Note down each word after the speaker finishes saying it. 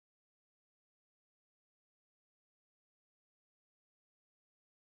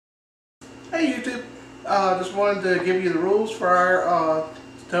Hey YouTube, just wanted to give you the rules for our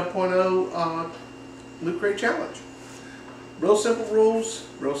tub.o Loot Crate Challenge. Real simple rules,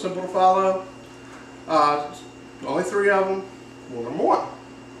 real simple to follow. Only 3 of them. Rule number 1,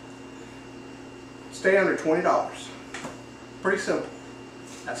 stay under $20. Pretty simple.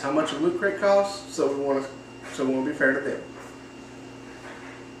 That's how much a Loot Crate costs, so we want to be fair to them.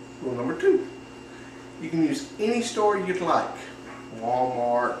 Rule number 2, you can use any store you'd like.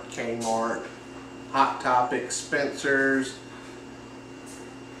 Walmart, Kmart, Hot Topic, Spencer's,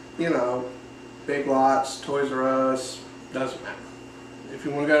 you know, Big Lots, Toys R Us, doesn't matter. If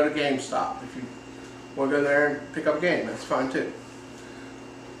you want to go to GameStop, if you want to go there and pick up a game, that's fine too.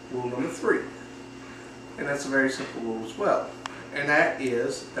 Rule number 3, and that's a very simple rule as well, and that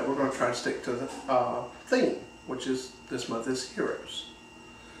is that we're going to try to stick to the theme, which is this month is heroes.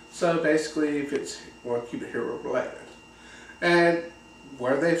 So basically, if it's, we'll keep it hero related. And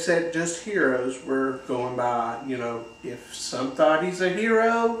where they've said just heroes, we're going by, you know, if some thought he's a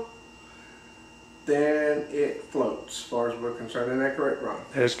hero, then it floats as far as we're concerned. Isn't that correct, Ron?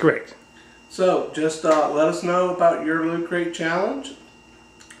 That is correct. So just let us know about your Loot Crate Challenge.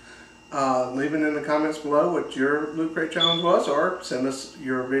 Leave it in the comments below what your Loot Crate Challenge was, or send us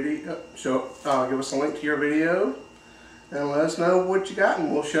your video, give us a link to your video, and let us know what you got,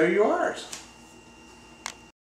 and we'll show you ours.